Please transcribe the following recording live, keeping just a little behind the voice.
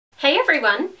Hey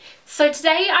everyone! So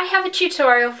today I have a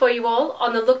tutorial for you all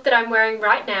on the look that I'm wearing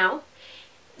right now.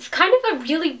 It's kind of a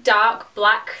really dark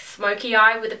black smoky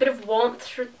eye with a bit of warmth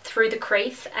through the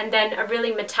crease and then a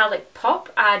really metallic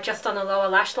pop just on the lower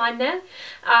lash line there.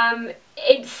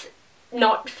 It's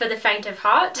not for the faint of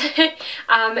heart.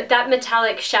 That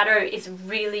metallic shadow is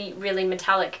really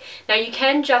metallic. Now you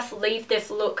can just leave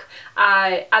this look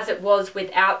as it was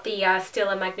without the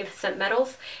Stila Magnificent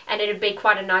Metals, and it'd be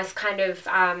quite a nice kind of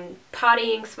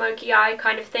partying smoky eye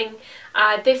kind of thing.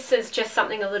 This is just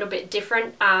something a little bit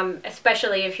different,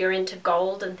 especially if you're into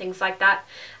gold and things like that.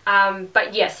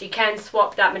 But yes, you can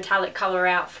swap that metallic colour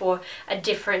out for a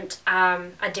different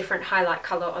highlight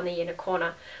colour on the inner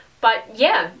corner. But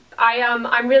yeah,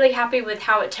 I'm really happy with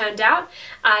how it turned out.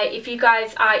 If you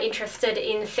guys are interested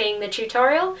in seeing the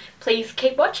tutorial, please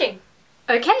keep watching.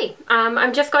 Okay,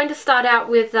 I'm just going to start out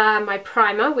with my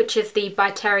primer, which is the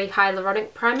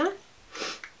Hyaluronic primer.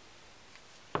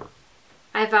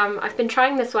 I've been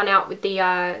trying this one out with the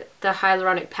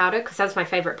hyaluronic powder because that's my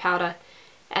favourite powder,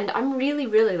 and I'm really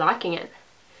liking it.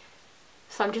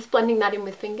 So I'm just blending that in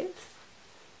with fingers.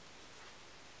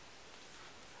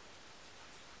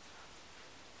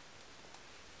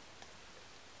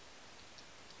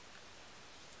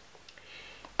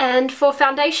 And for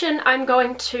foundation, I'm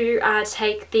going to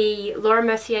take the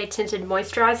Mercier tinted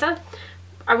moisturiser.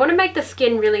 I want to make the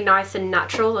skin really nice and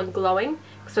natural and glowing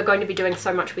because we're going to be doing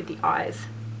so much with the eyes.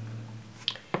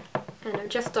 And I'm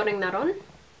just dotting that on.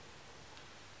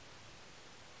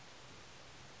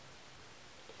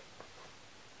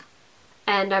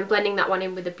 And I'm blending that one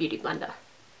in with a beauty blender.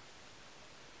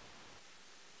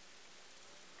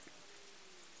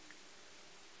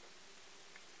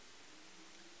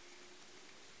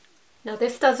 Now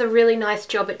this does a really nice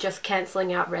job at just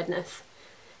cancelling out redness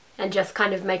and just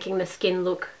kind of making the skin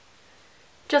look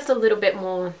just a little bit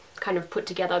more kind of put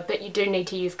together, but you do need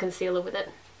to use concealer with it.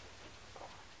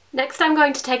 Next I'm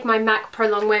going to take my MAC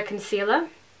Prolongwear concealer,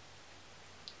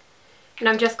 and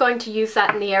I'm just going to use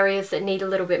that in the areas that need a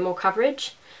little bit more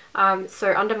coverage.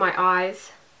 So under my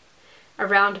eyes,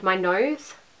 around my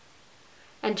nose,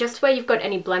 and just where you've got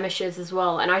any blemishes as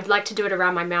well, and I'd like to do it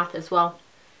around my mouth as well,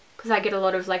 because I get a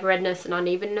lot of like redness and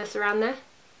unevenness around there.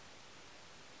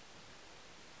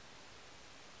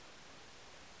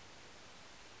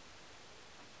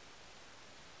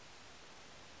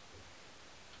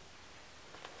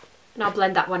 And I'll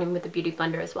blend that one in with the beauty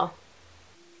blender as well.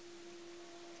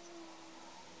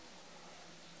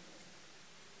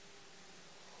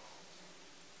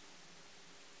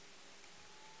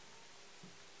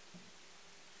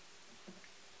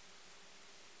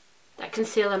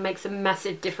 Concealer makes a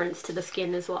massive difference to the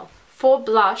skin as well. For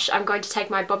blush, I'm going to take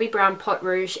my Bobbi Brown Pot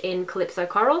Rouge in Calypso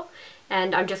Coral,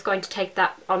 and I'm just going to take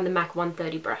that on the MAC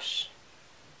 130 brush.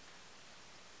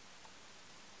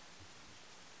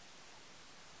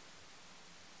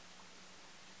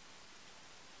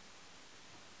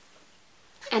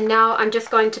 And now I'm just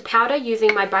going to powder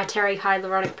using my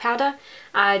Hyaluronic powder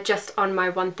just on my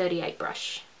 138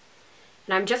 brush.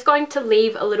 And I'm just going to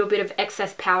leave a little bit of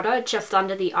excess powder just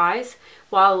under the eyes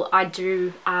while I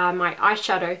do my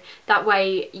eyeshadow. That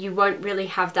way you won't really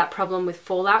have that problem with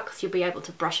fallout because you'll be able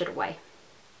to brush it away.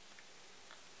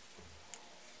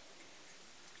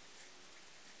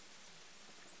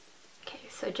 Okay,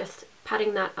 so just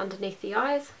patting that underneath the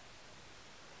eyes.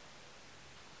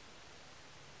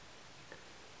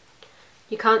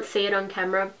 You can't see it on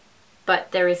camera,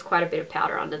 but there is quite a bit of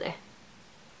powder under there.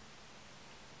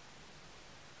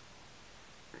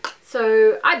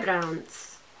 So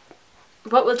eyebrows,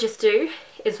 what we'll just do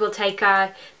is we'll take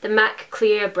the MAC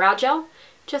Clear Brow Gel,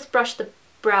 just brush the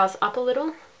brows up a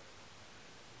little,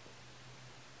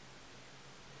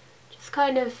 just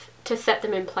kind of to set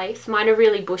them in place. Mine are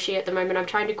really bushy at the moment. I'm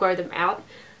trying to grow them out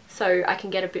so I can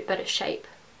get a bit better shape.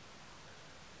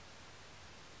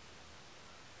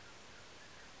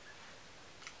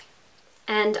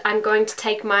 And I'm going to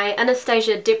take my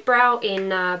Anastasia dipbrow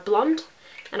in Blonde.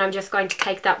 And I'm just going to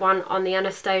take that one on the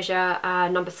Anastasia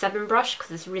number 7 brush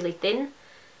because it's really thin.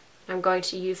 I'm going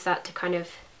to use that to kind of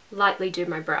lightly do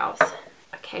my brows.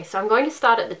 Okay, so I'm going to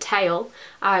start at the tail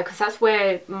because that's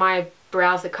where my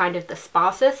brows are kind of the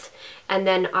sparsest, and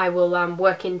then I will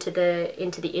work into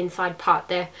the inside part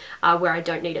there where I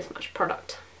don't need as much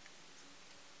product.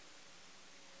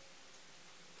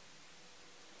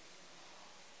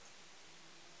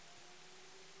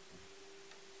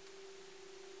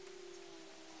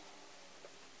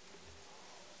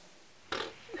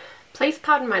 Please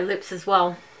pardon my lips as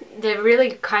well. they're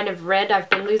really kind of red. I've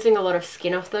been losing a lot of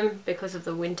skin off them because of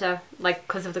the winter, like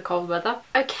because of the cold weather.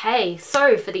 Okay,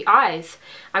 so for the eyes,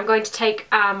 I'm going to take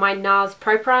my Nars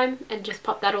proprime and just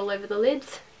pop that all over the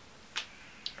lids.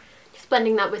 Just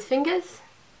blending that with fingers.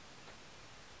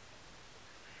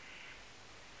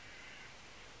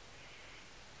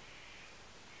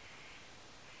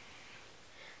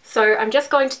 So I'm just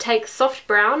going to take soft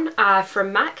brown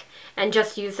from MAC and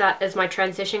just use that as my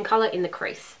transition colour in the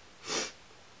crease.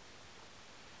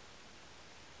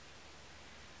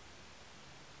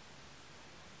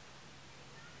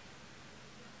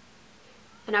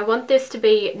 And I want this to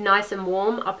be nice and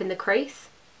warm up in the crease,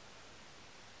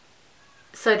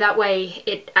 so that way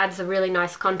it adds a really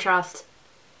nice contrast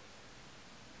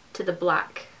to the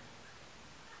black.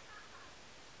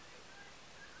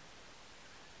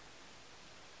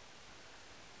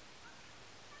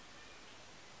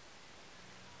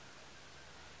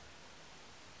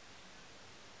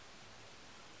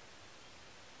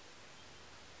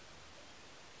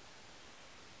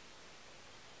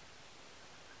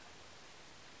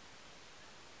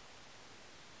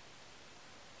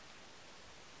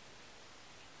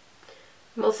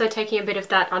 I'm also taking a bit of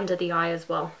that under the eye as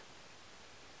well.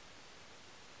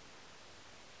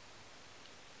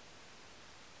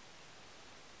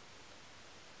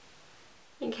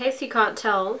 In case you can't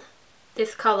tell,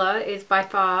 this colour is by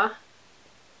far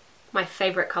my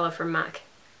favourite colour from MAC.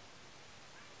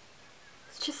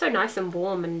 It's just so nice and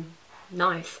warm and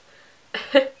nice.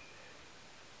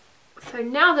 So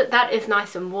now that that is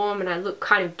nice and warm and I look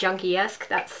kind of junkie-esque,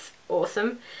 that's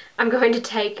awesome. I'm going to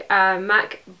take a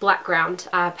MAC Black Ground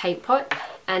paint pot,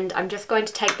 and I'm just going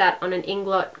to take that on an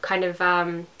Inglot kind of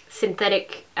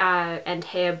synthetic and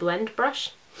hair blend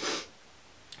brush.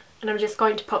 And I'm just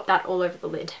going to pop that all over the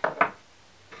lid.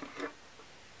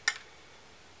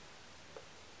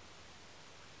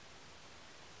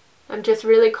 I'm just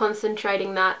really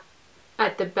concentrating that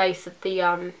at the base of the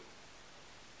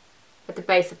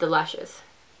lashes.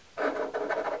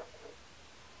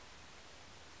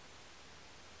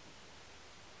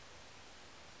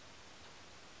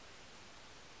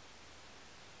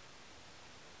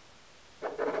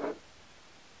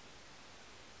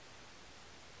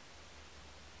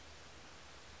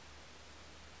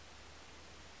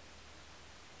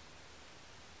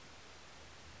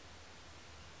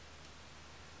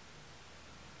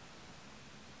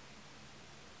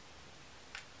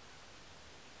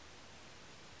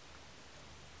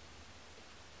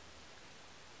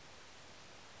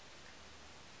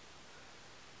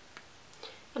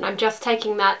 And I'm just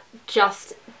taking that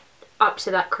just up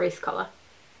to that crease colour.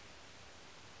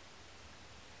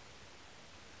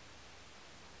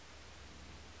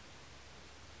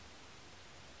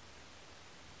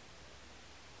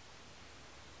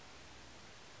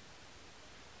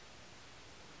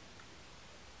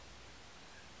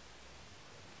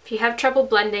 If you have trouble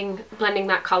blending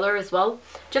that colour as well,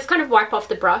 just kind of wipe off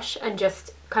the brush and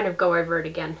just kind of go over it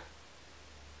again.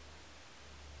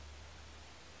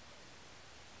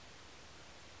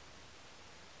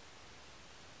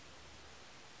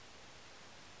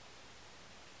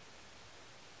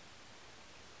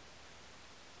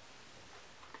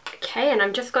 Okay, and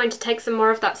I'm just going to take some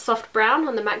more of that soft brown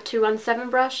on the MAC 217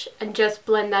 brush and just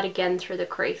blend that again through the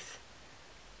crease.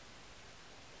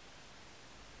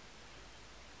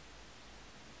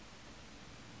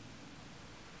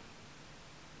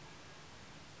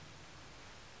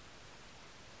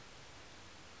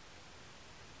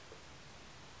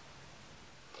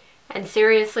 And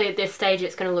seriously, at this stage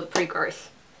it's going to look pretty gross.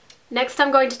 Next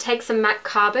I'm going to take some MAC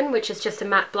Carbon, which is just a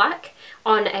matte black,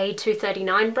 on a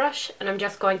 239 brush, and I'm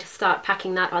just going to start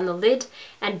packing that on the lid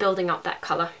and building up that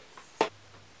colour.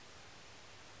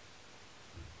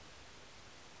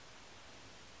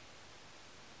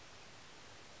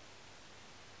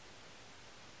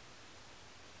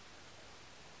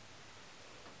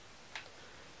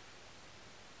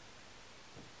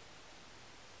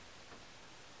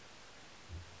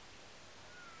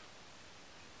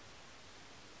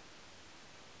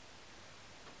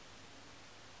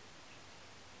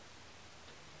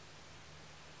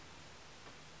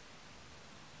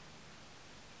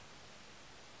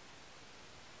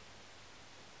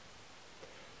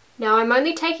 Now I'm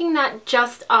only taking that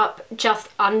just up, just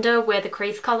under where the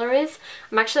crease colour is.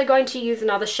 I'm actually going to use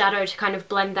another shadow to kind of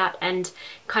blend that and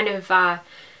kind of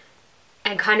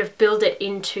build it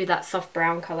into that soft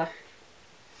brown colour.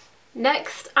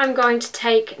 Next I'm going to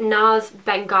take Nars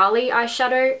Bengali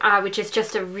eyeshadow, which is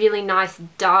just a really nice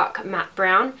dark matte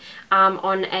brown,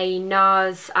 on a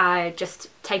Nars just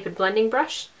tapered blending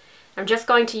brush. I'm just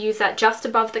going to use that just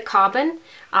above the carbon,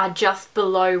 just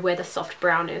below where the soft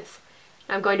brown is.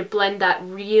 I'm going to blend that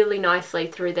really nicely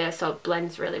through there so it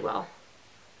blends really well.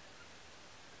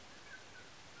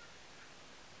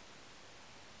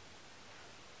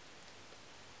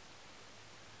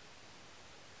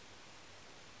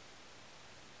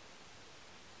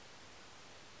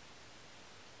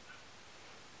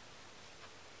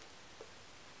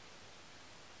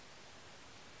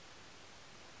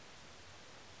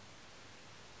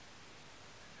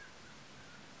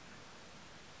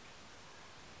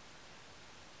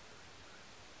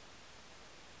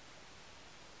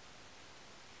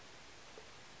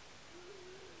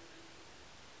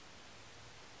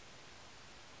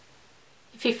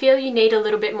 If you feel you need a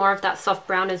little bit more of that soft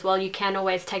brown as well, you can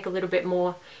always take a little bit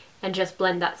more and just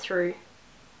blend that through,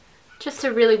 just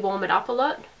to really warm it up a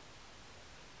lot.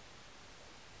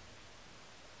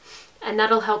 And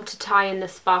that'll help to tie in the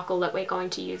sparkle that we're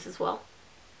going to use as well.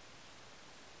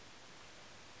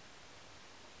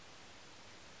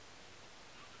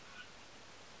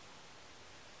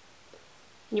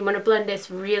 You want to blend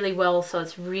this really well so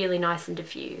it's really nice and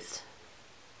diffused.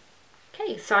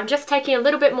 Okay, so I'm just taking a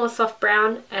little bit more soft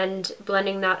brown and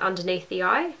blending that underneath the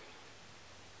eye.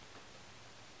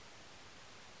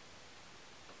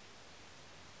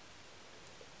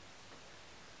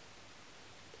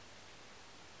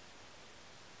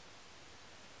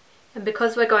 And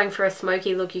because we're going for a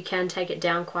smoky look, you can take it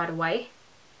down quite a way.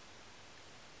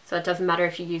 So it doesn't matter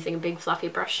if you're using a big fluffy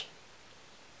brush.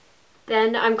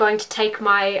 Then I'm going to take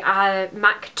my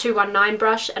MAC 219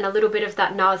 brush and a little bit of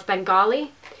that Nars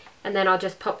Bengali, and then I'll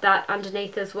just pop that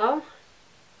underneath as well.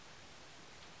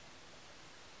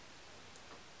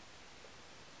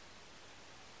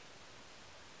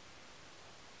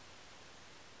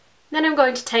 Then I'm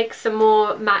going to take some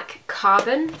more MAC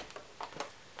Carbon,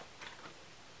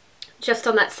 just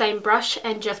on that same brush,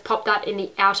 and just pop that in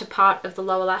the outer part of the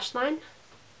lower lash line,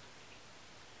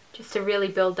 just to really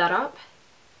build that up.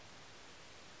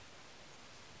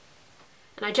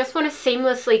 And I just want to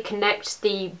seamlessly connect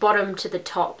the bottom to the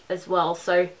top as well,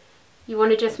 so you want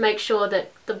to just make sure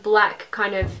that the black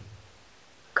kind of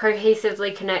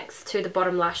cohesively connects to the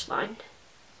bottom lash line.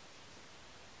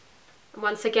 And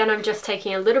once again, I'm just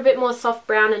taking a little bit more soft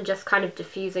brown and just kind of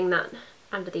diffusing that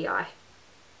under the eye.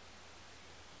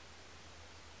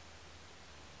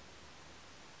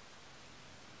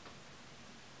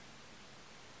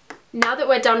 Now that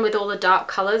we're done with all the dark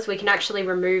colours, we can actually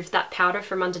remove that powder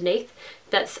from underneath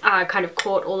that's kind of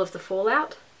caught all of the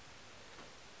fallout.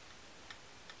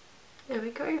 There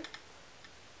we go.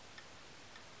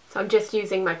 So I'm just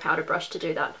using my powder brush to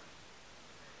do that.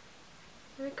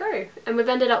 There we go. And we've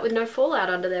ended up with no fallout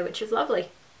under there, which is lovely.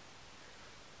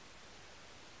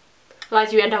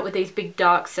 Otherwise you end up with these big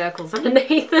dark circles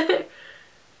underneath.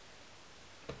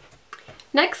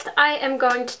 Next, I am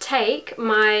going to take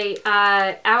my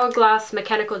Hourglass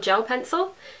mechanical gel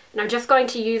pencil, and I'm just going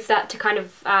to use that to kind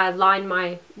of line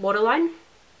my waterline.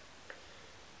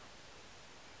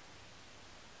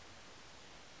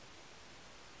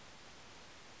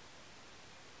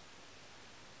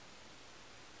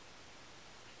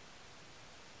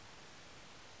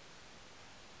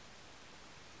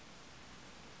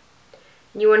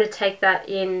 You want to take that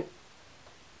in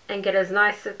and get as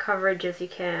nice a coverage as you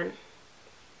can.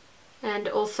 And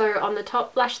also on the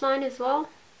top lash line as well.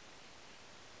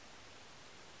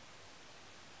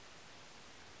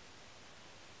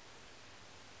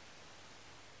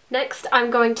 Next,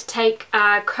 I'm going to take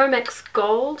Comex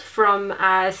Gold from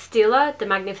Stila, the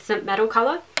Magnificent Metal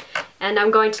colour, and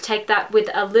I'm going to take that with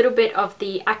a little bit of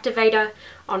the activator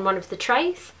on one of the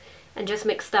trays and just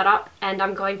mix that up, and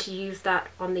I'm going to use that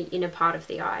on the inner part of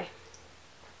the eye.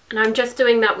 And I'm just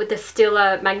doing that with the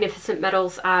Stila Magnificent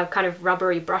Metals kind of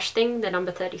rubbery brush thing, the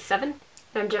number 37.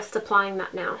 I'm just applying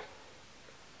that now.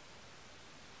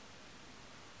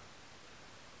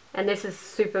 And this is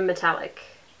super metallic.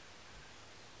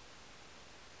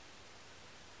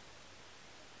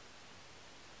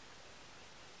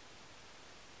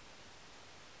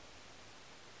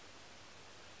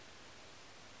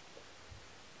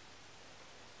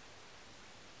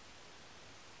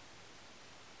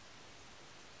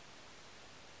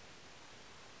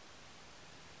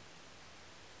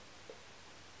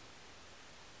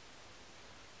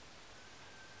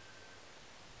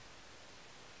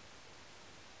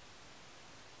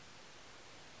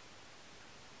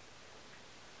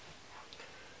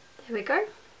 There we go.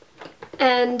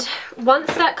 And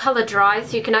once that colour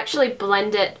dries, you can actually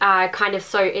blend it kind of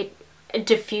so it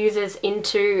diffuses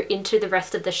into the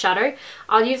rest of the shadow.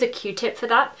 I'll use a Q-tip for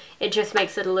that. It just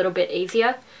makes it a little bit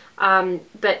easier.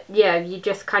 But yeah, you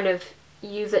just kind of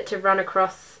use it to run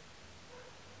across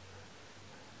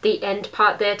the end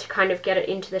part there to kind of get it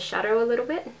into the shadow a little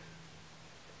bit.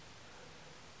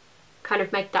 Kind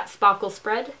of make that sparkle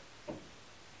spread.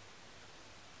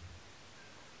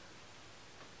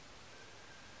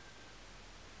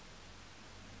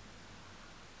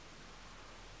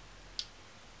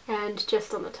 And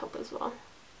just on the top as well.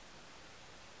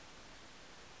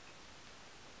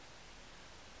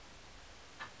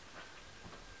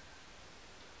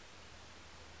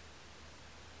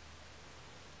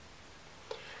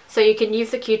 So you can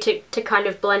use the Q-tip to kind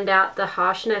of blend out the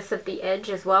harshness of the edge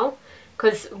as well,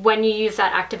 because when you use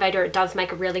that activator it does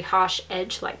make a really harsh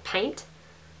edge like paint.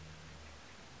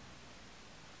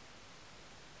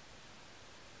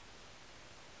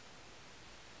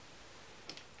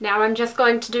 Now I'm just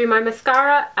going to do my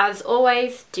mascara, as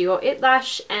always, Dior It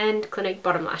Lash and Clinique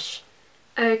Bottom Lash.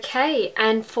 Okay,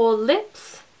 and for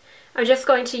lips, I'm just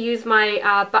going to use my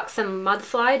Buxom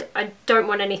Mudslide. I don't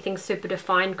want anything super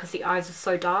defined because the eyes are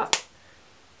so dark.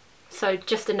 So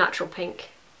just a natural pink.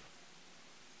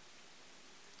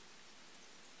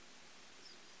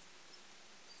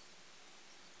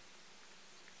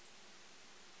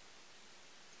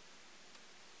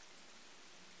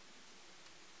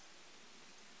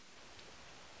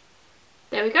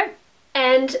 There we go.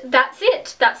 And that's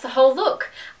it. That's the whole look.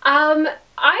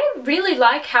 I really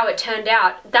like how it turned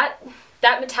out. That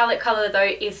metallic colour though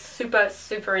is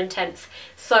super intense.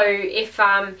 So if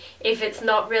it's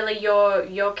not really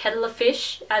your kettle of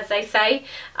fish, as they say,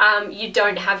 you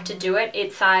don't have to do it.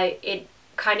 It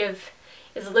kind of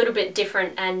is a little bit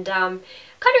different and kind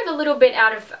of a little bit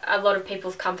out of a lot of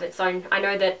people's comfort zone. I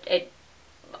know that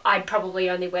I'd probably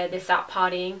only wear this out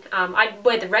partying. I'd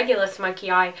wear the regular smoky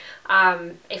eye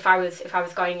if I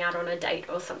was going out on a date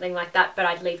or something like that, but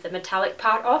I'd leave the metallic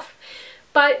part off.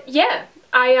 But yeah,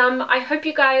 I hope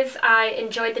you guys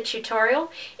enjoyed the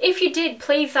tutorial. If you did,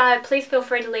 please feel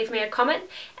free to leave me a comment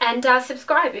and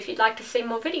subscribe if you'd like to see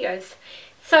more videos.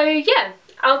 So yeah,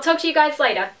 I'll talk to you guys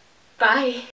later. Bye.